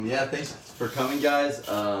Yeah, thanks for coming, guys.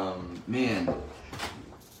 Man,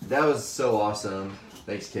 that was so awesome.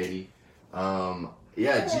 Thanks, Katie.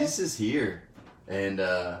 Yeah, Jesus is here, and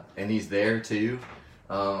he's there too.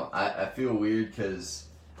 I feel weird because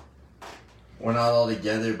we're not all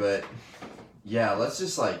together, but yeah, let's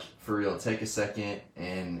just like for real take a second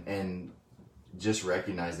and just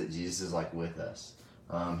recognize that Jesus is like with us.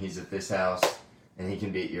 He's at this house, and he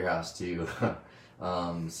can be at your house too.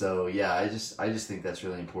 So yeah, I just think that's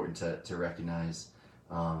really important to recognize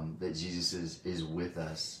that Jesus is with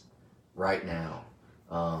us right now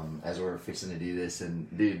as we're fixing to do this.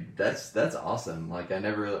 And dude, that's awesome. Like I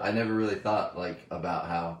never really thought like about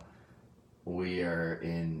how we are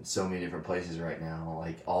in so many different places right now,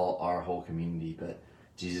 like our whole community, but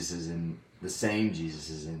Jesus is in the same. Jesus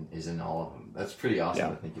is in all of them. That's pretty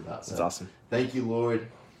awesome to think about. So that's awesome. Thank you, Lord.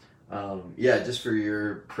 Just for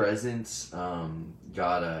your presence,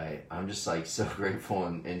 God, I'm just like so grateful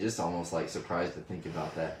and just almost like surprised to think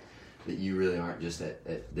about that you really aren't just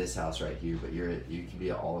at this house right here, but you can be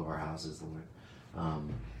at all of our houses, Lord.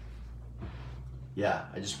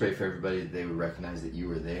 I just pray for everybody that they would recognize that you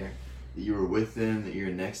were there, that you were with them, that you're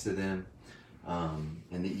next to them,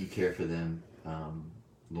 and that you care for them.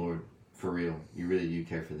 Lord, for real, you really do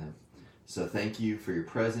care for them. So thank you for your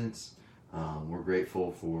presence. We're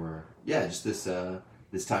grateful for just this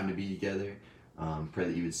time to be together. Pray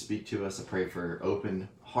that you would speak to us. I pray for open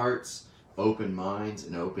hearts, open minds,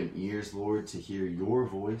 and open ears, Lord, to hear your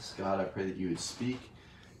voice. God, I pray that you would speak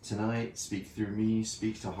tonight, speak through me,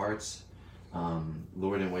 speak to hearts,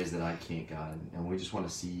 Lord, in ways that I can't, God. And we just want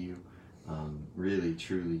to see you really,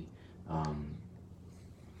 truly,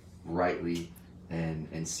 rightly,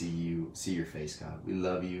 and see your face, God. We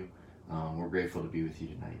love you. We're grateful to be with you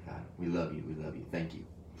tonight, God. We love you. We love you. Thank you.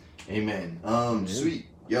 Amen. Sweet.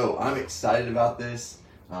 Yo, I'm excited about this.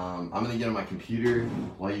 I'm going to get on my computer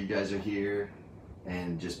while you guys are here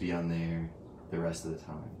and just be on there the rest of the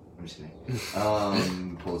time. I'm just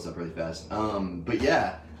kidding. Pull this up really fast. But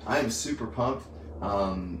yeah, I'm super pumped.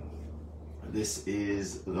 This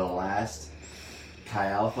is the last Chi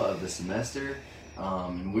Alpha of the semester.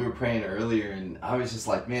 And we were praying earlier, and I was just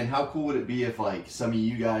like, man, how cool would it be if like some of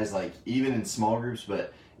you guys, like even in small groups,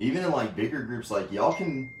 but even in like bigger groups, like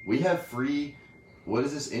we have free, what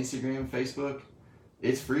is this, Instagram, Facebook?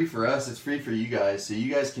 It's free for us, it's free for you guys, so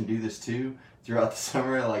you guys can do this too throughout the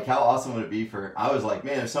summer. Like how awesome would it be I was like,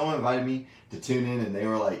 man, if someone invited me to tune in and they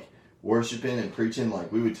were like worshiping and preaching,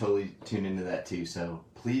 like we would totally tune into that too. So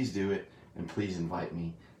please do it, and please invite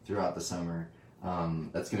me throughout the summer.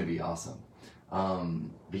 That's going to be awesome.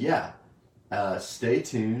 Stay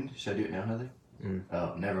tuned. Should I do it now, Heather?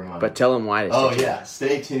 Oh, never mind. But tell them why.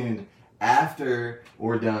 Stay tuned. After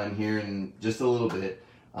we're done here in just a little bit,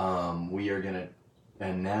 we are going to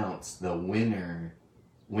announce the winners.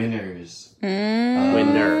 Winners.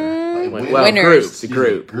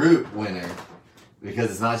 Group winner.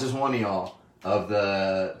 Because it's not just one of y'all, of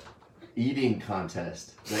the eating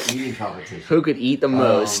contest, the eating competition. Who could eat the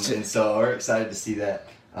most? And so we're excited to see that.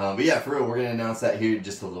 For real, we're going to announce that here in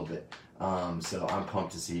just a little bit. So I'm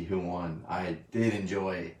pumped to see who won. I did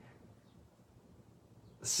enjoy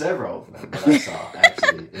several of them that I saw,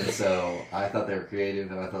 actually. And so I thought they were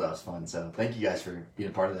creative, and I thought that was fun. So thank you guys for being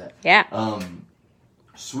a part of that. Yeah.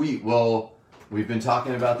 Sweet. Well, we've been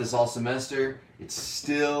talking about this all semester. It's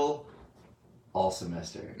still all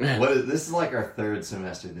semester. This is like our third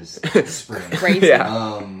semester this spring. Crazy.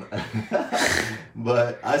 Yeah.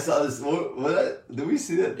 But I saw this. Did we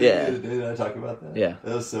see that thing the other day that I talked about that? Yeah.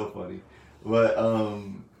 That was so funny. But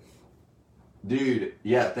dude,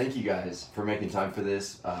 yeah. Thank you guys for making time for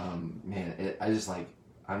this. I'm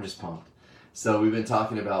just pumped. So we've been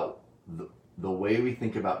talking about the way we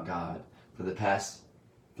think about God for the past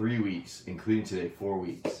 3 weeks, including today, 4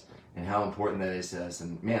 weeks. And how important that is to us.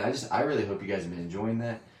 And man, I really hope you guys have been enjoying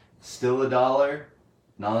that. Still $1,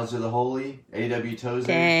 Knowledge of the Holy, A.W. Tozer.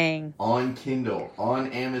 Dang. On Kindle,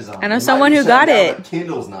 on Amazon. I know someone who got it.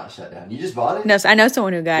 Kindle's not shut down. You just bought it? No, I know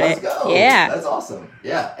someone who got Let's it. go. Yeah. That's awesome.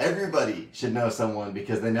 Yeah, everybody should know someone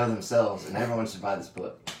because they know themselves, and everyone should buy this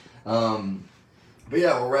book. We're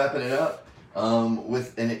wrapping it up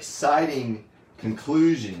with an exciting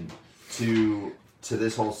conclusion to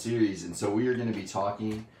this whole series. And so we are going to be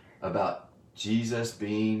talking about Jesus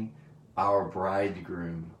being our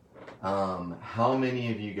bridegroom. How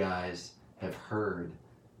many of you guys have heard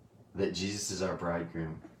that Jesus is our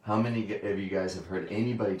bridegroom? How many of you guys have heard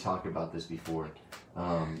anybody talk about this before?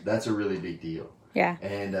 That's a really big deal. Yeah.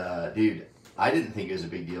 And dude, I didn't think it was a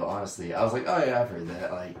big deal, honestly. I was like, oh yeah, I've heard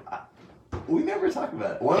that. Like, we never talk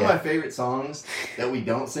about it. One of my favorite songs that we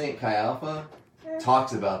don't sing at Chi Alpha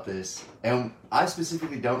talks about this, and I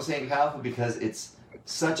specifically don't say Saint Alpha because it's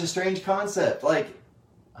such a strange concept. Like,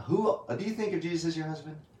 who do you think of Jesus as your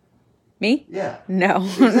husband? Me? Yeah. No.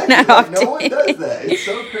 Exactly. Not Like, no often. one does that. It's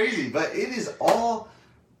so crazy. But it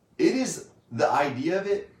is the idea of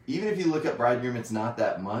it, even if you look up bridegroom, it's not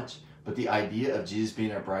that much. But the idea of Jesus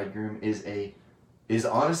being our bridegroom is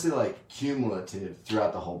honestly like cumulative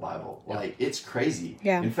throughout the whole Bible. Like, it's crazy.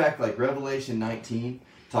 Yeah. In fact, like Revelation 19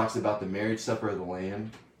 talks about the marriage supper of the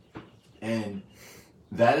Lamb. And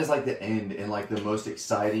that is like the end and like the most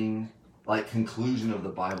exciting like conclusion of the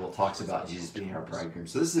Bible talks about Jesus being our bridegroom.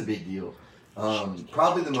 So this is a big deal.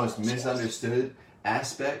 Probably the most misunderstood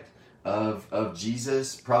aspect of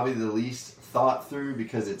Jesus, probably the least thought through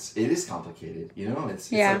because it is complicated, you know,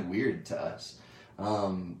 it's like weird to us.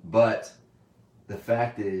 But the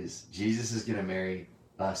fact is Jesus is going to marry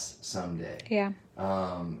us someday. Yeah.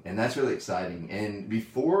 And that's really exciting. And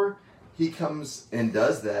before he comes and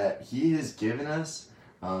does that, he has given us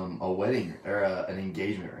a wedding or an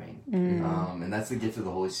engagement ring, and that's the gift of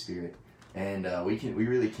the Holy Spirit. And we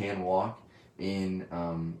really can walk in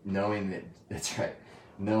knowing that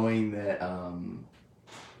knowing that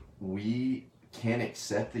we can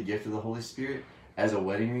accept the gift of the Holy Spirit as a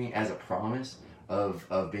wedding ring, as a promise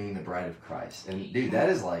of being the bride of Christ. And dude, that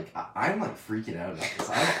is like I'm like freaking out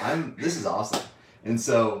about this. This is awesome. And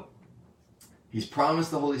so he's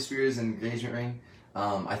promised the Holy Spirit as an engagement ring.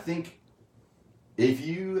 I think if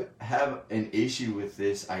you have an issue with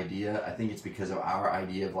this idea, I think it's because of our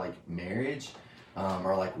idea of like marriage,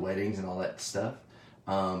 or like weddings and all that stuff.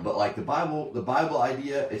 But like the Bible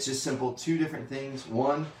idea, it's just simple. Two different things.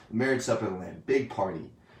 One, marriage supper of the Lamb, big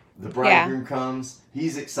party. The bridegroom comes.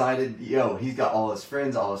 He's excited. He's got all his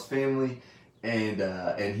friends, all his family,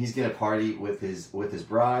 and he's gonna party with his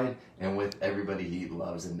bride and with everybody he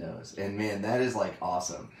loves and knows. And man, that is like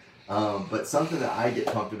awesome. But something that I get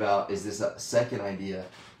pumped about is this second idea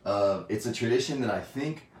of it's a tradition that I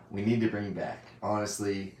think we need to bring back.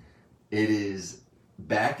 Honestly, it is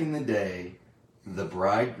back in the day, the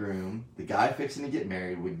bridegroom, the guy fixing to get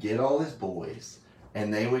married, would get all his boys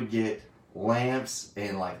and they would get lamps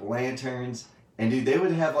and like lanterns, and dude, they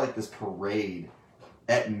would have like this parade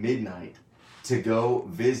at midnight to go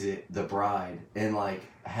visit the bride and like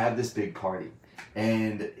have this big party.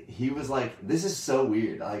 And he was like, this is so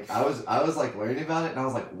weird. Like I was like learning about it and I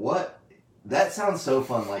was like, what? That sounds so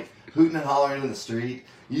fun. Like hooting and hollering in the street.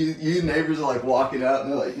 You neighbors are like walking out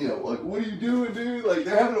and they're like, like, what are you doing, dude? Like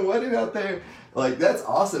they're having a wedding out there. Like that's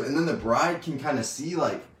awesome. And then the bride can kind of see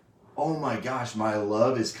like, oh my gosh, my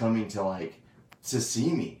love is coming to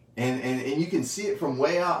see me. And you can see it from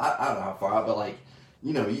way out. I don't know how far out, but like,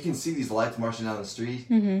 you can see these lights marching down the street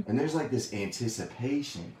and there's like this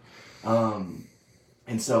anticipation.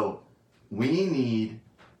 And so we need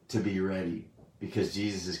to be ready because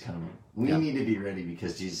Jesus is coming. We need to be ready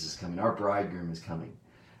because Jesus is coming. Our bridegroom is coming.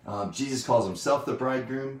 Jesus calls himself the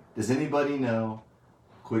bridegroom. Does anybody know,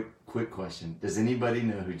 quick question, does anybody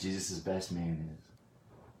know who Jesus' best man is?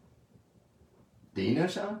 Do you know,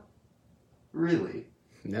 Sean? Really?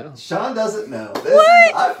 No. Sean doesn't know.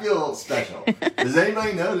 I feel special. Does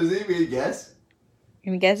anybody know? Does anybody guess?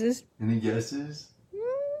 Any guesses? Any guesses?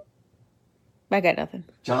 I got nothing.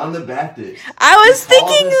 John the Baptist. I was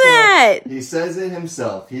thinking that. He says it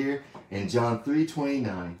himself here in John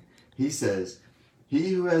 3:29. He says,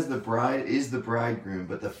 "He who has the bride is the bridegroom,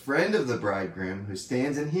 but the friend of the bridegroom who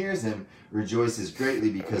stands and hears him rejoices greatly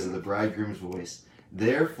because of the bridegroom's voice.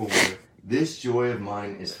 Therefore, this joy of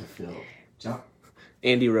mine is fulfilled." John?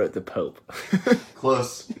 Andy wrote the Pope.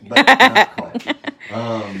 Close, but not quite.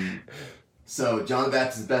 So John the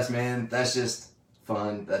Baptist's best man, that's just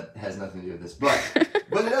fun. That has nothing to do with this. But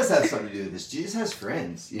it does have something to do with this. Jesus has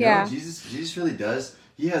friends. You know? Jesus really does.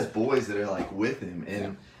 He has boys that are like with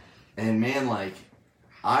him. And man, like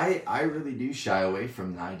I really do shy away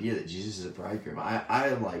from the idea that Jesus is a bridegroom.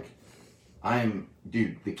 I'm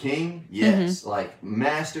the king, yes. Like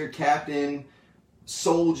master, captain,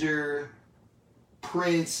 soldier,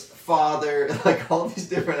 prince, father, like all these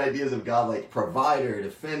different ideas of God, like provider,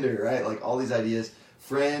 defender, right? Like all these ideas,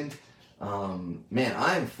 friend. Man,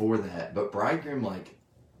 I am for that. But bridegroom, like,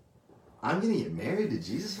 I'm gonna get married to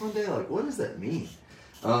Jesus one day? Like, what does that mean?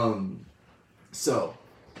 So,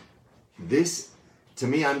 this, to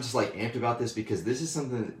me, I'm just like amped about this because this is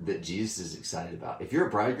something that Jesus is excited about. If you're a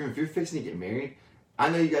bridegroom, if you're fixing to get married, I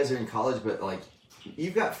know you guys are in college, but like,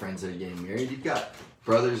 you've got friends that are getting married. You've got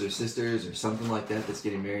brothers or sisters or something like that that's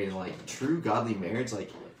getting married, and like true godly marriage,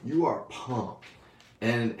 like you are pumped.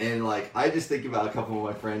 And like I just think about a couple of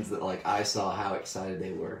my friends that like I saw how excited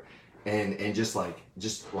they were, and just like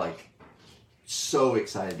so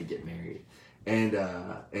excited to get married. And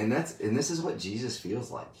this is what Jesus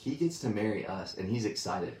feels like. He gets to marry us, and he's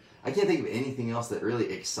excited. I can't think of anything else that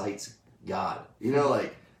really excites God. You know,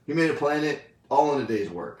 like he made a planet all in a day's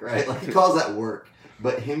work, right? Like he calls that work.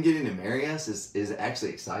 But him getting to marry us is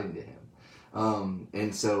actually exciting to him.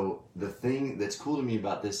 And so the thing that's cool to me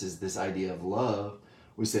about this is this idea of love.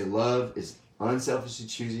 We say love is unselfishly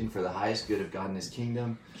choosing for the highest good of God and his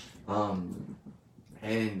kingdom.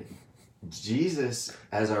 And Jesus,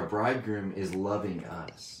 as our bridegroom, is loving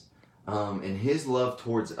us. And his love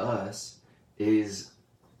towards us is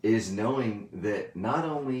knowing that not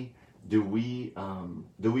only do we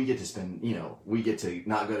get to spend, we get to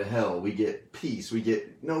not go to hell, we get peace, we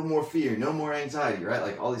get no more fear, no more anxiety, right?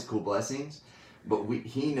 Like all these cool blessings. But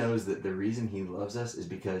he knows that the reason he loves us is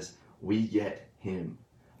because we get him.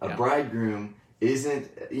 A bridegroom isn't,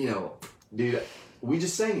 dude, we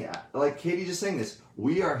just sang it. Like Katie just sang this.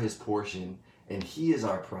 We are his portion and he is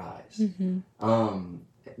our prize. Mm-hmm.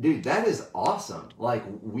 Dude, that is awesome. Like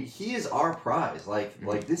he is our prize.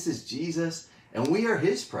 Like this is Jesus and we are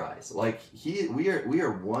his prize. Like we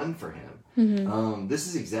are one for him. Mm-hmm. This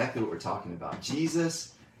is exactly what we're talking about.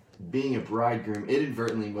 Jesus being a bridegroom,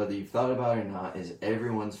 inadvertently, whether you've thought about it or not, is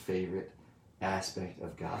everyone's favorite aspect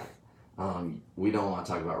of God. We don't want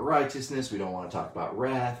to talk about righteousness. We don't want to talk about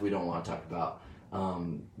wrath. We don't want to talk about,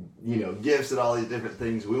 gifts and all these different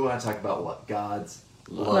things. We want to talk about what God's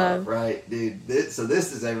love, right? Dude, so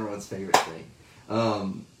this is everyone's favorite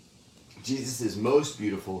thing. Jesus is most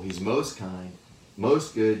beautiful. He's most kind,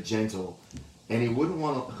 most good, gentle. And who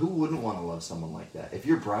wouldn't want to love someone like that? If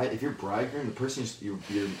your bridegroom, the person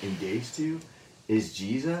you're engaged to, is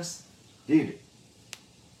Jesus, dude,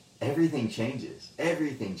 everything changes.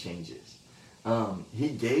 Everything changes. He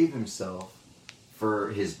gave himself for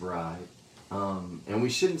his bride. And we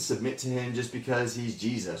shouldn't submit to him just because he's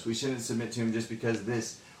Jesus. We shouldn't submit to him just because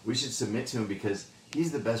this. We should submit to him because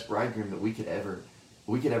he's the best bridegroom that we could ever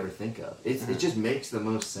think of. It just makes the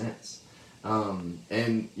most sense.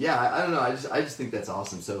 And yeah, I don't know. I just think that's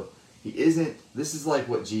awesome. So this is like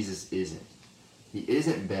what Jesus isn't. He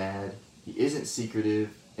isn't bad. He isn't secretive.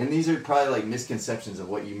 And these are probably like misconceptions of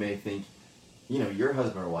what you may think, your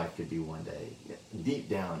husband or wife could be one day. Deep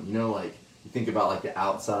down, like you think about like the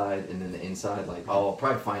outside and then the inside, like, oh, I'll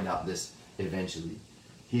probably find out this eventually.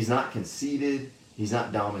 He's not conceited. He's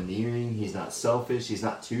not domineering. He's not selfish. He's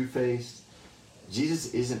not two-faced.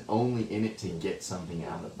 Jesus isn't only in it to get something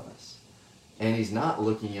out of us. And he's not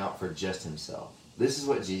looking out for just himself. This is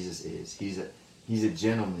what Jesus is. He's a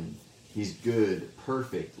gentleman. He's good,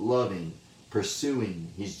 perfect, loving,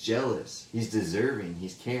 pursuing. He's jealous. He's deserving.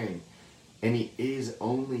 He's caring. And he is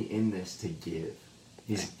only in this to give.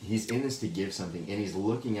 He's in this to give something. And he's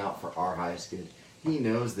looking out for our highest good. He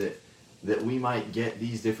knows that we might get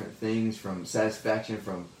these different things from satisfaction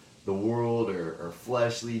from the world or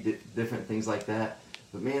fleshly, different things like that.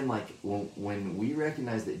 But man, like when we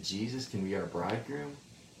recognize that Jesus can be our bridegroom,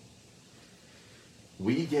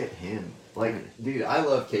 we get him. Like, dude, I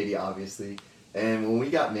love Katie, obviously. And when we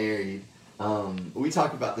got married, we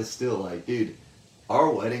talk about this still. Like, dude, our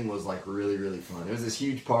wedding was like really, really fun. It was this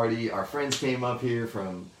huge party. Our friends came up here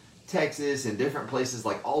from Texas and different places,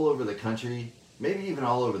 like all over the country, maybe even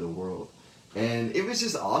all over the world. And it was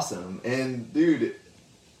just awesome. And dude,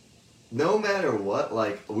 no matter what,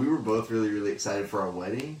 like, we were both really, really excited for our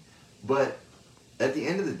wedding, but at the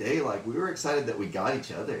end of the day, like, we were excited that we got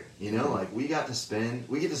each other, like, we get to spend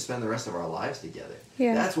the rest of our lives together.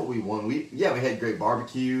 Yeah. That's what we want. We had great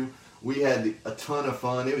barbecue, we had a ton of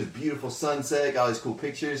fun, it was beautiful sunset, got all these cool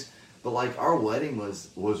pictures, but, like, our wedding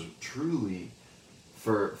was truly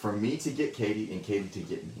for me to get Katie and Katie to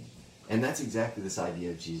get me. And that's exactly this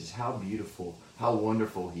idea of Jesus, how beautiful, how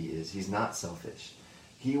wonderful he is. He's not selfish.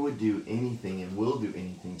 He would do anything and will do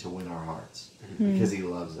anything to win our hearts because he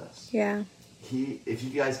loves us. Yeah. If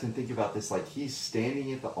you guys can think about this, like, he's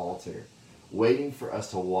standing at the altar waiting for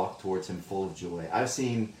us to walk towards him full of joy. I've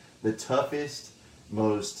seen the toughest,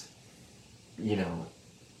 most,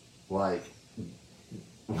 like,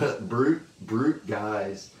 brute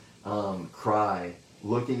guys cry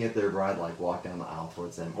looking at their bride, like, walk down the aisle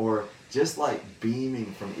towards them, or just, like,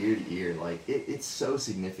 beaming from ear to ear. Like, it's so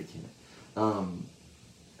significant.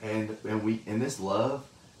 And this love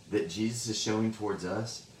that Jesus is showing towards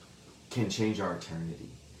us can change our eternity.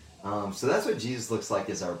 So that's what Jesus looks like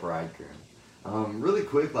as our bridegroom. Really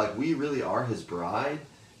quick, like, we really are his bride.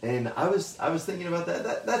 And I was thinking about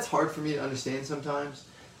that. That's hard for me to understand sometimes.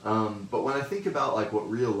 But when I think about, like, what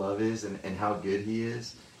real love is and how good he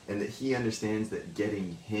is, and that he understands that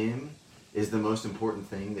getting him is the most important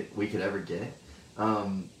thing that we could ever get.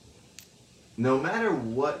 No matter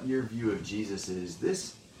what your view of Jesus is,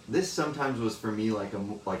 this sometimes was for me like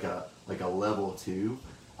a level 2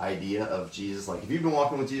 idea of Jesus. Like, if you've been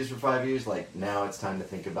walking with Jesus for 5 years, like, now it's time to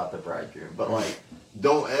think about the bridegroom. But like,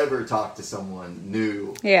 don't ever talk to someone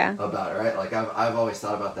new Yeah. about it, right? Like, I've always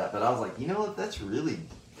thought about that, but I was like, you know what? That's really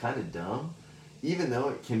kind of dumb. Even though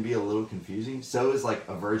it can be a little confusing, so is like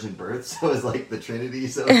a virgin birth, so is like the Trinity,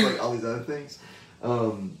 so is like all these other things.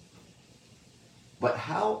 But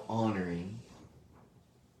how honoring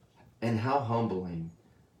and how humbling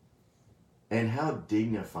and how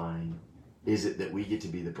dignifying is it that we get to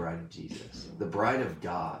be the bride of Jesus, the bride of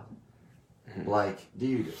God? Like,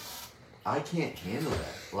 dude, I can't handle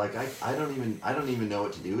that. Like, I don't even know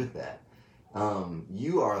what to do with that.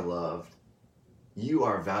 You are loved. You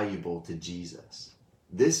are valuable to Jesus.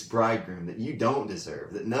 This bridegroom that you don't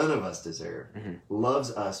deserve, that none of us deserve,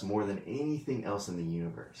 loves us more than anything else in the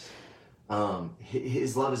universe.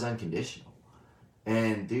 His love is unconditional.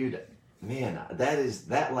 And dude, man,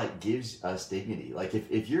 that like gives us dignity. Like,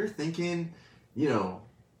 if you're thinking, you know,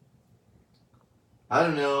 I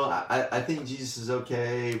don't know, I think Jesus is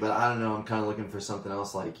okay, but I don't know, I'm kind of looking for something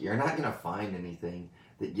else. Like, you're not going to find anything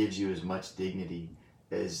that gives you as much dignity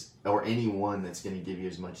or anyone that's going to give you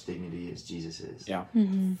as much dignity as Jesus is. Yeah.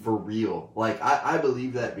 For real. Like, I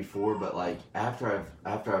believed that before, but like, after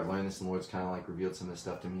I've learned this and the Lord's kind of like revealed some of this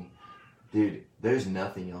stuff to me, dude, there's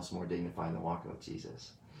nothing else more dignifying than walking with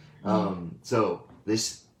Jesus. So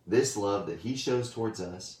this love that he shows towards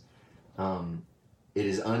us, it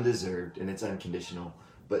is undeserved and it's unconditional.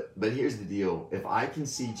 But here's the deal. If I can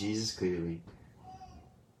see Jesus clearly,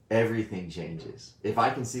 everything changes. If I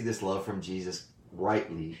can see this love from Jesus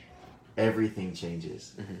rightly, everything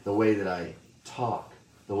changes. The way that I talk,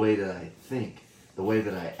 the way that I think, the way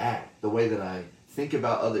that I act, the way that I think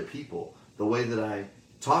about other people, the way that I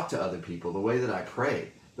talk to other people, the way that I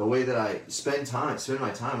pray, the way that I spend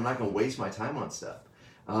my time. I'm not going to waste my time on stuff.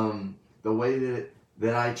 The way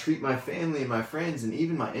that I treat my family and my friends and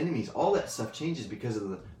even my enemies, all that stuff changes because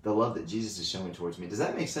of the love that Jesus is showing towards me. Does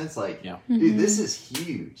that make sense? Like, yeah. Dude, this is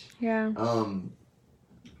huge. Yeah.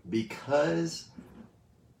 Because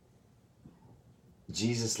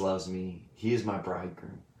Jesus loves me, he is my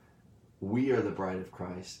bridegroom. We are the bride of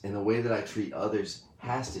Christ, and the way that I treat others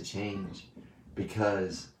has to change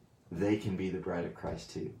because they can be the bride of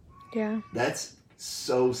Christ too. Yeah. That's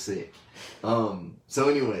so sick. So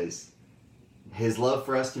anyways, his love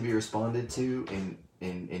for us can be responded to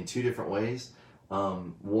in two different ways.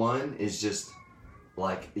 One is just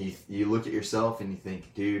like you look at yourself and you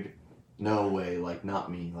think, dude, no way, like,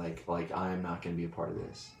 not me, like I am not going to be a part of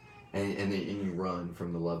this, and then you run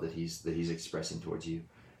from the love that he's expressing towards you.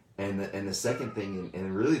 And the second thing,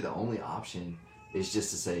 and really the only option, is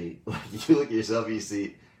just to say, like, you look at yourself and you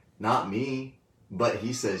see, not me, but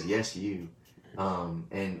he says, yes, you, and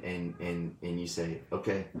you say,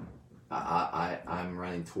 okay, I'm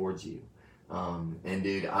running towards you, and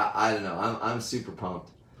dude, I don't know, I'm super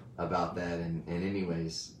pumped about that, and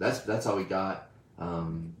anyways, that's all we got.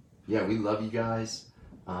 Yeah, we love you guys.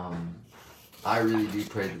 I really do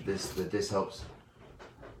pray that this helps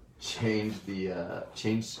change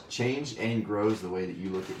change and grows the way that you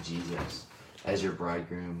look at Jesus as your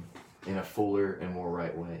bridegroom in a fuller and more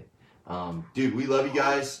right way. Dude, we love you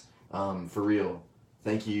guys. For real.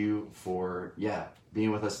 Thank you for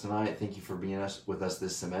being with us tonight. Thank you for being with us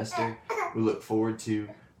this semester. We look forward to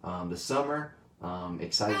the summer.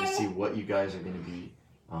 Excited to see what you guys are going to be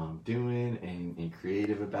doing and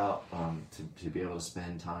creative about, to be able to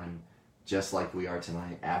spend time just like we are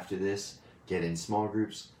tonight after this, get in small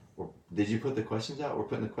groups. Did you put the questions out? We're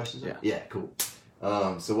putting the questions out? Yeah, cool.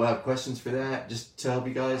 So we'll have questions for that, just to help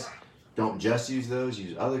you guys. Don't just use those,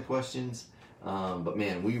 use other questions. But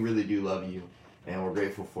man, we really do love you, and we're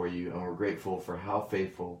grateful for you, and we're grateful for how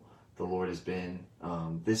faithful the Lord has been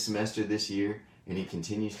this semester, this year, and he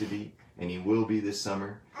continues to be, and he will be this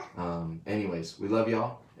summer. Anyways, we love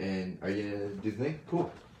y'all, and are you going to do the thing?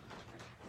 Cool.